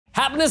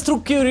Happiness through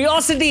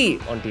curiosity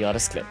on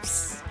TRS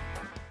Clips.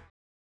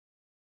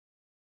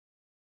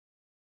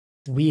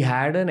 We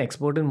had an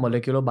expert in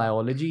molecular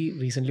biology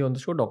recently on the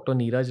show, Dr.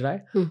 Neeraj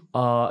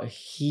Rai.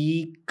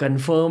 He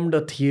confirmed a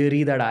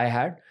theory that I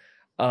had.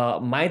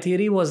 My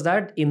theory was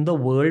that in the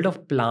world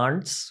of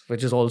plants,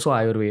 which is also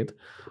Ayurveda,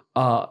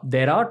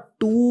 there are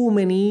too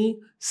many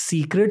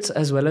secrets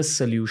as well as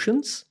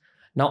solutions.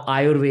 Now,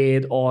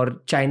 Ayurveda or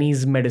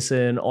Chinese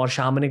medicine or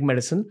shamanic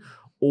medicine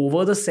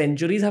over the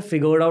centuries have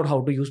figured out how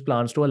to use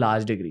plants to a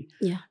large degree.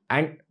 Yeah.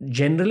 And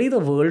generally, the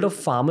world of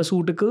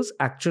pharmaceuticals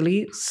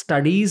actually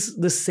studies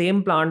the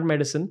same plant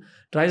medicine,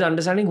 tries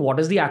understanding what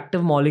is the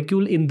active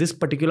molecule in this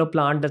particular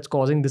plant that's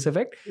causing this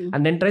effect,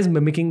 and then tries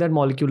mimicking that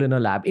molecule in a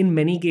lab, in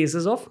many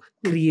cases of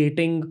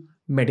creating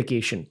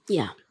medication.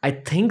 Yeah. I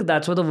think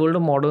that's where the world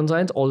of modern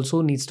science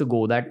also needs to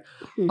go, that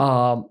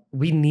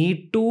we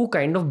need to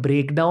kind of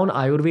break down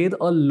Ayurveda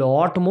a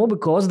lot more,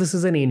 because this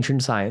is an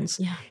ancient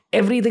science. Yeah.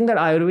 Everything that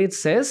Ayurveda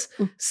says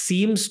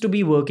seems to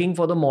be working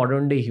for the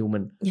modern day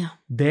human. Yeah.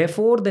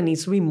 Therefore, there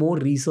needs to be more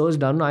research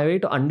done on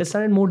Ayurveda to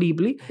understand it more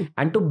deeply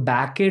and to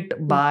back it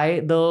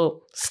by the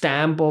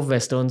stamp of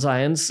Western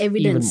science.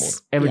 Evidence. Even more.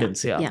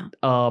 Evidence, yeah.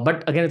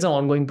 But again, it's an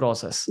ongoing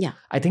process. Yeah.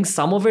 I think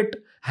some of it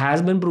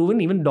has been proven.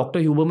 Even Dr.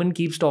 Huberman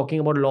keeps talking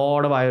about a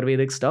lot of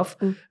Ayurvedic stuff,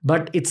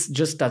 but it's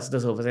just touched the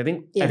surface. I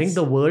think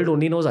the world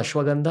only knows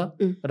ashwagandha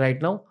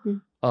right now,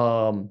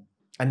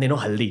 and they know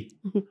haldi,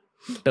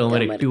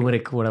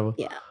 turmeric, whatever.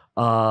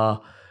 Yeah.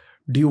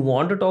 Do you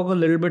want to talk a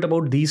little bit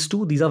about these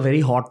two? These are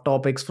very hot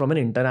topics from an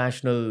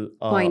international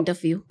Point of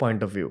view.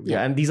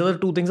 Yeah, and these are the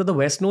two things that the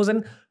West knows.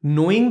 And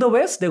knowing the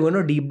West, they're going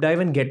to deep dive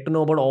and get to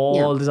know about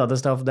all this other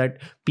stuff that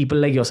people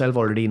like yourself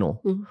already know.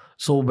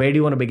 So where do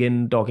you want to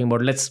begin talking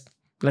about? Let's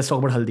talk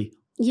about haldi.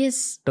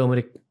 Yes.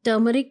 Turmeric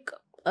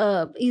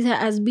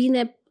has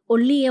been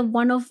only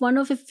one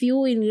of a few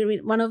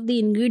one of the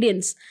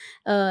ingredients,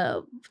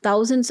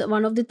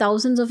 one of the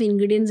thousands of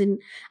ingredients in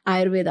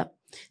Ayurveda.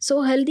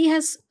 So haldi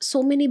has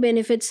so many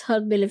benefits,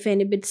 herb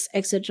benefits,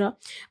 etc.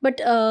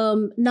 But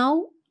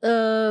now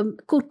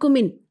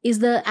curcumin is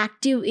the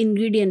active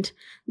ingredient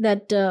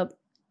that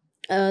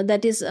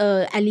is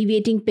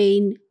alleviating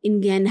pain,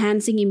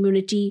 enhancing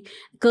immunity,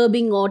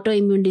 curbing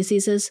autoimmune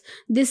diseases.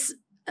 This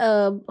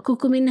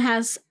curcumin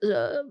has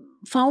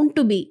found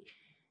to be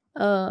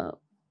well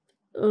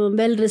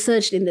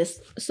researched in this.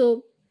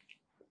 So,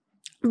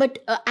 but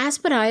as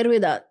per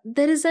Ayurveda,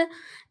 there is a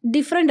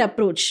different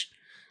approach,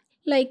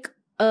 like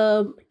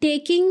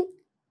taking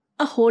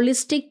a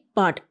holistic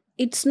part.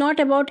 It's not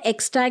about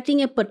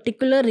extracting a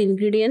particular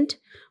ingredient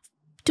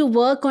to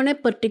work on a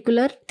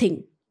particular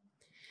thing,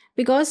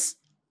 because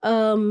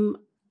Ayurveda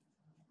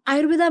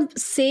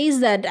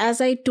says that,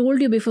 as I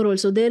told you before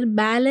also, there are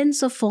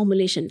balance of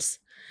formulations.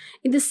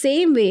 In the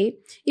same way,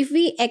 if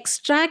we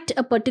extract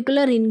a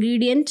particular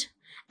ingredient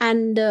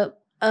and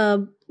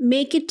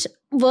make it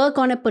work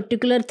on a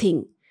particular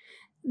thing,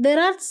 there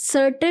are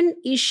certain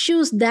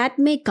issues that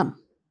may come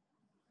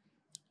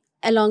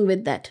along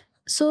with that.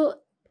 So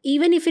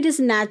even if it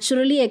is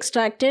naturally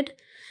extracted,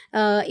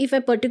 if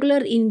a particular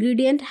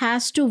ingredient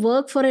has to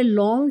work for a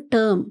long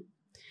term,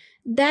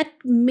 that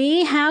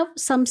may have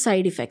some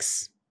side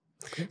effects.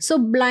 Okay. So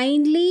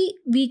blindly,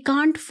 we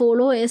can't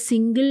follow a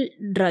single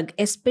drug,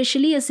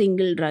 especially a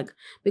single drug.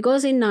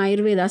 Because in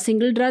Ayurveda,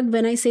 single drug,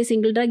 when I say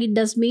single drug, it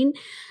does mean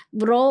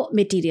raw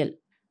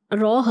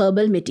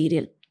herbal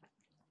material.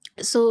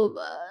 So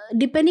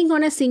depending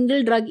on a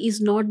single drug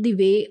is not the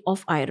way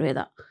of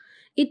Ayurveda.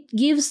 It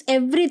gives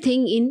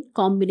everything in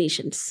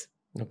combinations.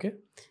 Okay.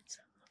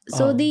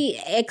 So the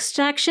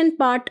extraction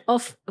part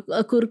of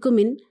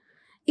curcumin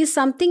is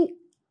something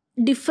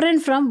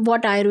different from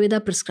what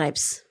Ayurveda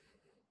prescribes.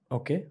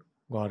 Okay,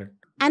 got it.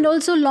 And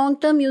also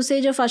long-term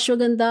usage of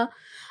ashwagandha.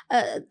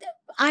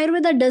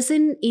 Ayurveda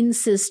doesn't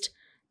insist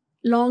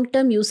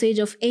long-term usage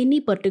of any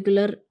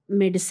particular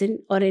medicine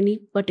or any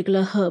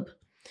particular herb,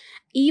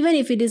 even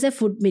if it is a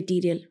food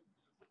material.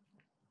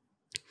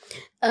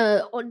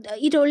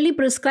 It only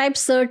prescribes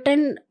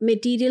certain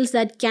materials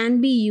that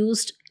can be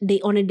used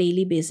on a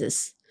daily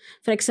basis.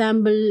 For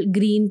example,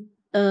 green,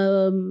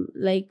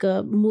 like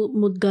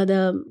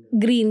mudgada,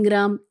 green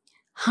gram,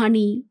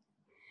 honey.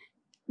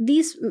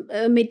 These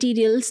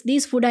materials,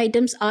 these food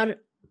items are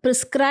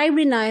prescribed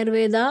in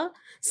Ayurveda,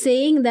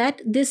 saying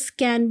that this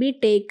can be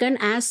taken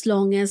as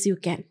long as you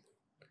can.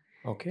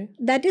 Okay.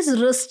 That is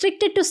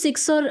restricted to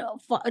six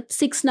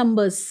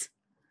numbers.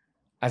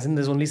 As in,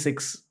 there's only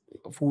 6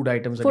 food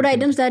items.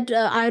 That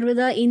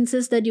Ayurveda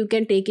insists that you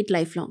can take it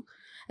lifelong.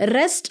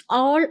 Rest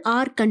all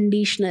are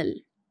conditional.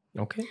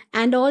 Okay.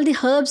 And all the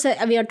herbs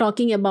that we are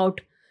talking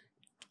about,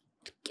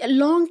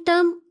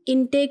 long-term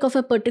intake of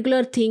a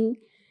particular thing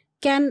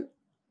can,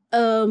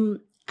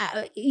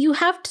 you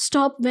have to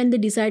stop when the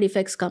desired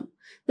effects come.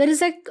 There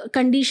is a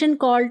condition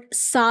called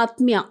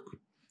satmya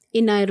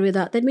in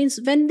Ayurveda. That means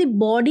when the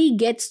body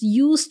gets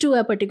used to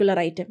a particular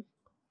item.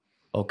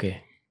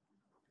 Okay.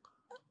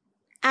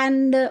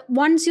 And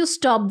once you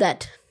stop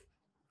that,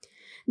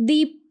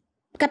 the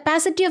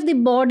capacity of the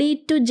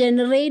body to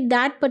generate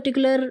that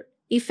particular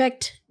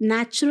effect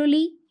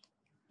naturally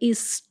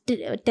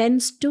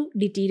tends to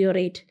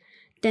deteriorate.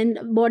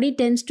 Body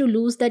tends to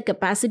lose that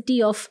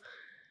capacity of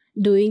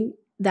doing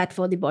that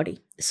for the body.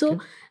 So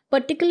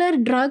particular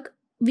drug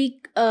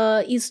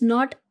is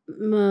not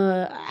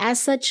as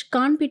such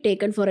can't be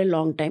taken for a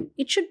long time.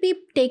 It should be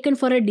taken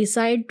for a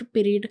desired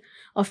period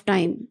of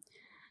time,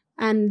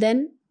 and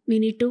then we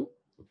need to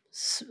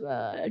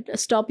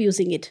stop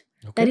using it.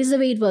 That is the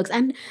way it works.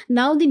 And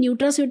now the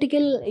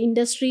nutraceutical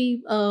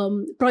industry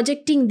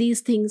projecting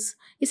these things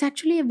is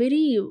actually a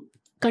very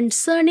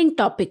concerning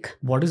topic.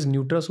 What is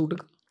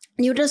nutraceutical?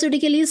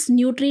 Nutraceutical is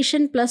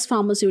nutrition plus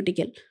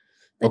pharmaceutical.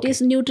 That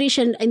is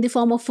nutrition in the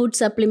form of food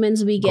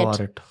supplements we get. Got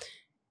it.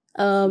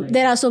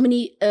 There are so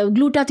many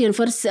glutathione.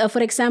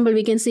 For example,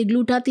 we can say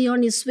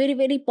glutathione is very,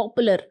 very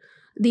popular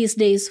these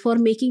days for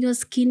making your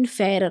skin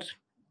fairer.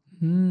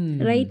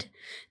 Right?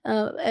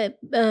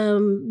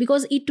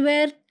 Because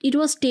it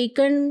was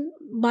taken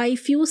by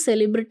few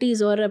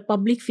celebrities or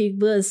public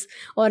figures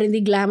or in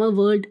the glamour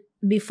world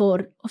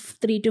before, of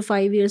 3 to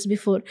 5 years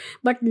before.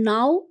 But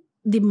now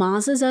the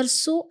masses are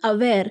so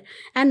aware,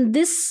 and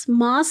this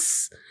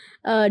mass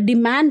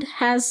demand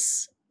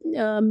has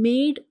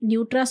made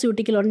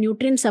nutraceutical or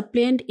nutrient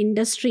supplement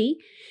industry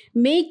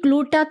make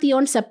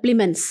glutathione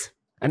supplements.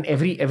 And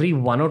every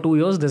 1 or 2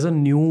 years, there's a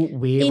new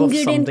wave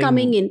ingredient of something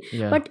coming in.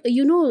 Yeah. But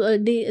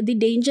the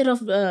danger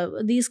of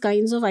these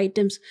kinds of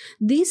items,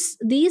 these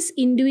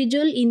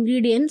individual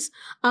ingredients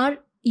are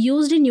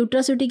used in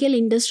nutraceutical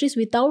industries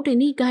without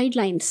any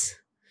guidelines.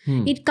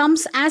 It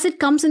comes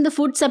in the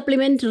food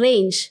supplement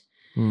range.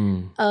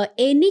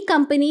 Any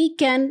company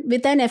can,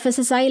 with an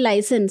FSSAI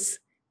license,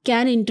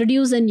 can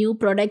introduce a new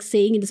product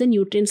saying it is a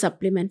nutrient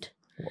supplement.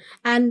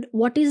 And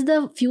what is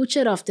the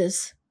future of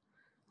this?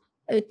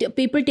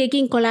 People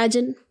taking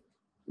collagen,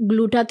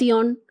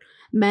 glutathione,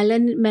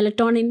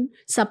 melatonin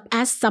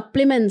as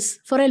supplements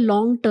for a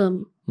long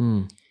term.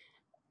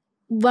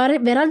 Where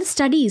are the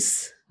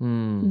studies?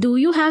 Do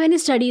you have any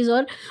studies,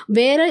 or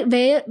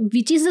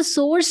which is the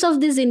source of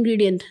this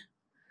ingredient?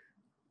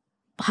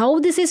 How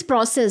this is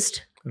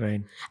processed?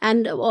 Right.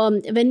 And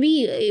when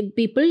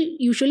people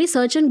usually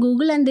search on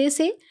Google and they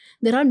say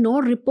there are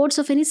no reports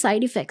of any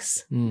side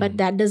effects, but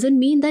that doesn't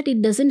mean that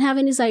it doesn't have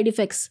any side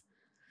effects.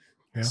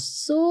 Yeah.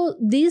 So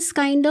this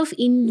kind of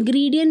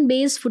ingredient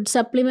based food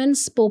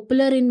supplements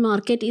popular in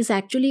market is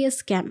actually a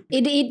scam.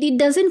 It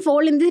doesn't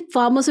fall in the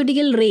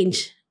pharmaceutical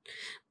range.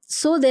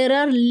 So there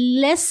are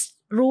less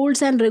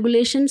rules and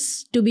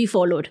regulations to be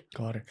followed.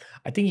 Got it.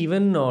 I think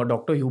even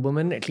Dr.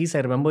 Huberman, at least I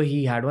remember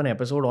he had one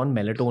episode on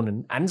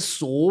melatonin, and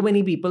so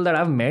many people that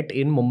I've met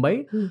in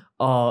Mumbai,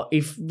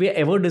 if we're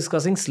ever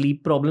discussing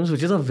sleep problems,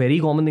 which is a very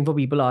common thing for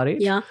people our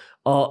age,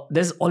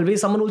 there's always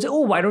someone who will say,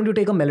 oh, why don't you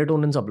take a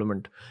melatonin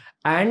supplement?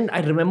 And I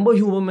remember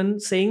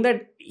Huberman saying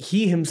that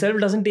he himself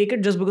doesn't take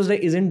it just because there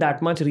isn't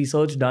that much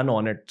research done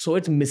on it. So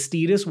it's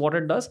mysterious what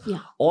it does. Yeah.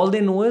 All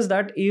they know is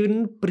that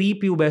even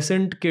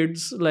prepubescent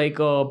kids, like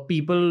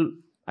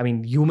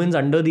humans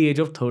under the age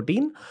of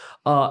 13,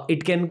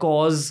 it can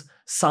cause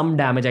some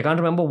damage. I can't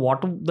remember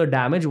what the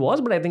damage was,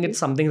 but I think it's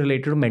something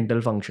related to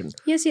mental function.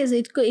 Yes,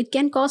 it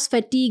can cause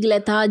fatigue,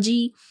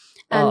 lethargy.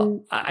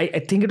 And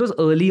I think it was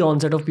early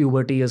onset of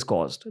puberty is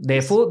caused.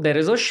 Therefore, there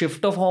is a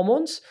shift of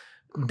hormones.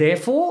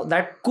 Therefore,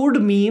 that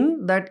could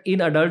mean that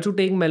in adults who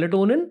take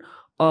melatonin,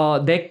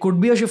 there could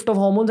be a shift of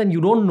hormones and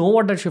you don't know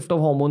what that shift of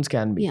hormones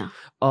can be.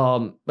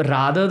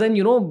 Rather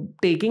than,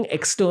 taking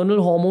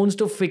external hormones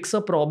to fix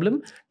a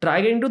problem, try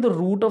getting to the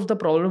root of the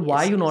problem.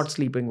 Why you're not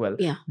sleeping well?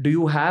 Do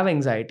you have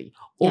anxiety?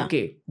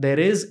 Okay, there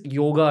is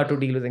yoga to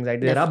deal with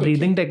anxiety. There are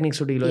breathing techniques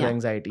to deal with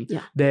anxiety.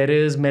 There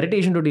is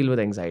meditation to deal with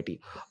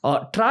anxiety.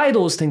 Try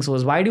those things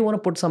first. Why do you want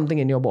to put something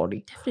in your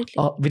body?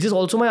 Which is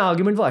also my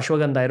argument for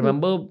ashwagandha. I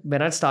remember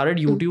when I started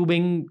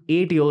YouTubing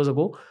 8 years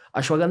ago,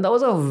 ashwagandha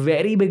was a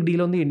very big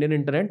deal on the Indian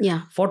internet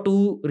for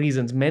 2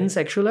 reasons: men's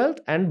sexual health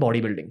and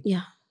bodybuilding.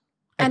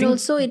 And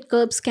also it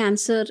curbs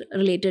cancer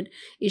related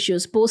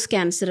issues,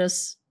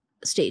 post-cancerous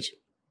stage.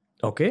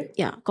 Okay.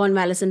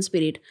 Convalescence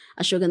period.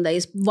 Ashwagandha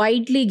is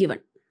widely given.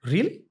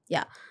 Really?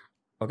 Yeah.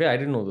 Okay, I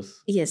didn't know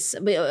this. Yes.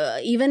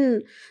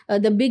 Even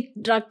the big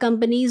drug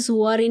companies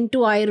who are into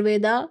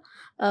Ayurveda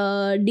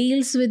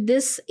deals with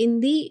this in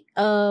the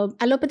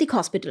allopathic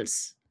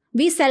hospitals.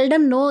 We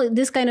seldom know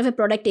this kind of a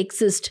product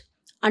exists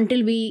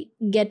until we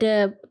get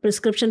a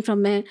prescription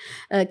from a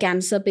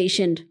cancer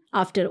patient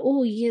after,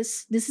 oh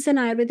yes, this is an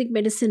Ayurvedic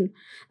medicine.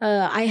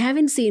 I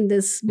haven't seen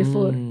this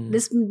before.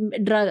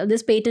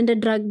 This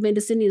patented drug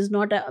medicine is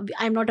not,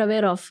 I'm not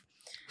aware of.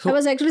 So, I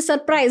was actually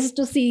surprised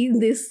to see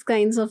this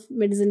kinds of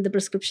medicine in the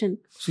prescription.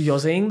 So you're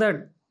saying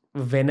that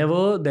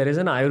whenever there is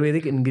an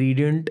Ayurvedic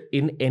ingredient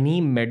in any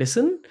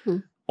medicine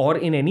or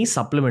in any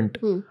supplement,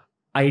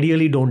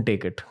 ideally don't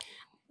take it.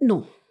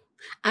 No.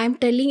 I'm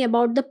telling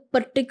about the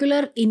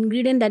particular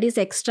ingredient that is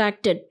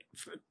extracted.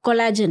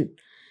 Collagen,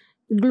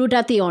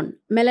 glutathione,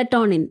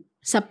 melatonin,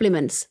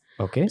 supplements.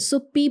 Okay. So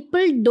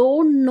people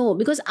don't know,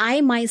 because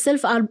I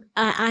myself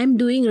I'm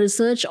doing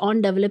research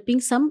on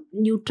developing some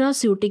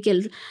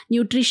nutraceutical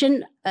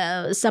nutrition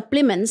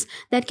supplements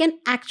that can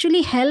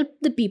actually help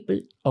the people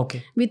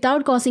Okay.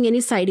 without causing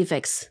any side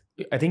effects.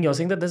 I think you're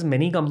saying that there's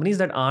many companies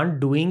that aren't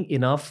doing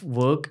enough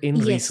work in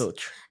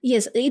research.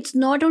 Yes, it's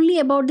not only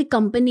about the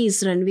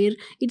companies, Ranveer.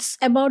 It's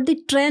about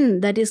the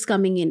trend that is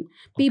coming in.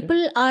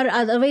 People are,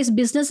 otherwise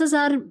businesses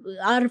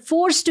are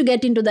forced to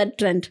get into that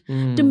trend,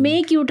 to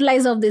make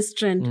utilize of this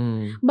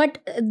trend. But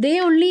they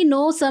only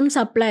know some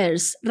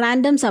suppliers,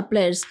 random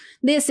suppliers.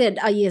 They said,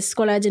 yes,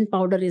 collagen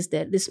powder is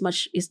there. This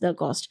much is the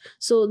cost.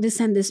 So this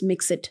and this,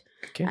 mix it.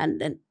 Okay.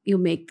 And then you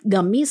make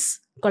gummies,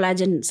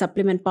 collagen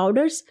supplement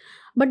powders.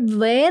 But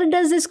where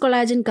does this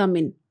collagen come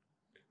in?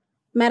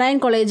 Marine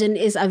collagen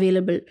is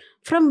available.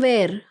 From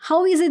where?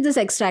 How is it this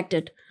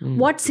extracted?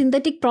 What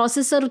synthetic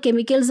process or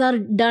chemicals are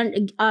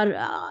done are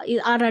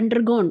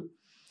undergone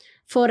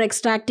for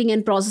extracting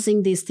and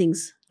processing these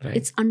things? Right.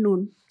 It's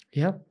unknown.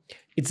 Yeah.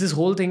 It's this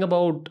whole thing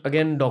about,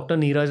 again, Dr.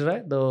 Neeraj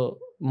Rai, the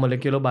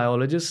molecular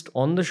biologist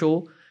on the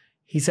show.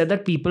 He said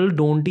that people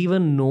don't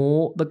even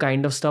know the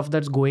kind of stuff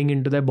that's going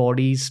into their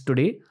bodies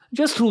today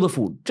just through the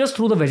food, just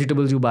through the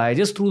vegetables you buy,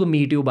 just through the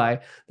meat you buy.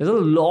 There's a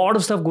lot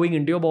of stuff going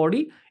into your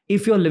body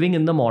if you're living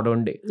in the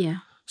modern day. Yeah.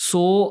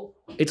 So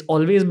it's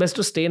always best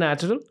to stay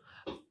natural.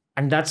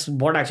 And that's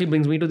what actually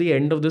brings me to the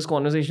end of this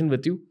conversation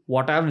with you.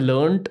 What I've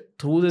learned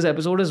through this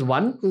episode is,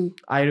 one,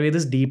 Ayurveda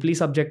is deeply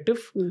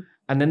subjective.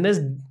 And then there's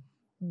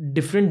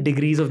different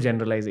degrees of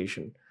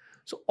generalization.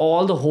 So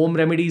all the home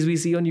remedies we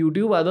see on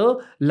YouTube are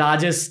the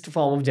largest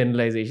form of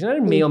generalization, and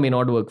it may or may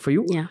not work for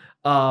you. Yeah.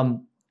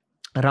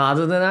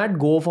 Rather than that,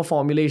 go for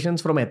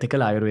formulations from ethical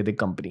Ayurvedic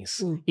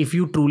companies. If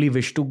you truly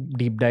wish to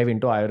deep dive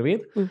into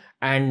Ayurveda,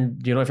 and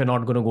if you're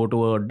not going to go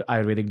to an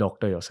Ayurvedic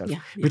doctor yourself,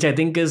 which I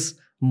think is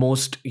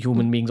most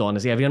human beings,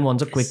 honestly. Everyone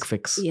wants a quick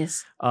fix.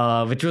 Yes.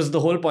 Which was the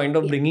whole point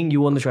of bringing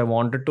you on the show. I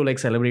wanted to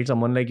celebrate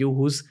someone like you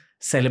who's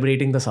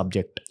celebrating the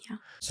subject. Yeah.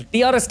 So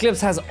TRS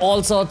Clips has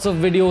all sorts of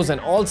videos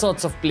and all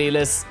sorts of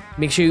playlists.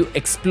 Make sure you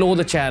explore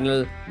the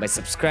channel by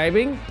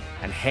subscribing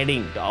and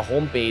heading to our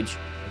homepage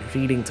and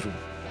reading through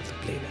all the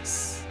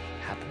playlists.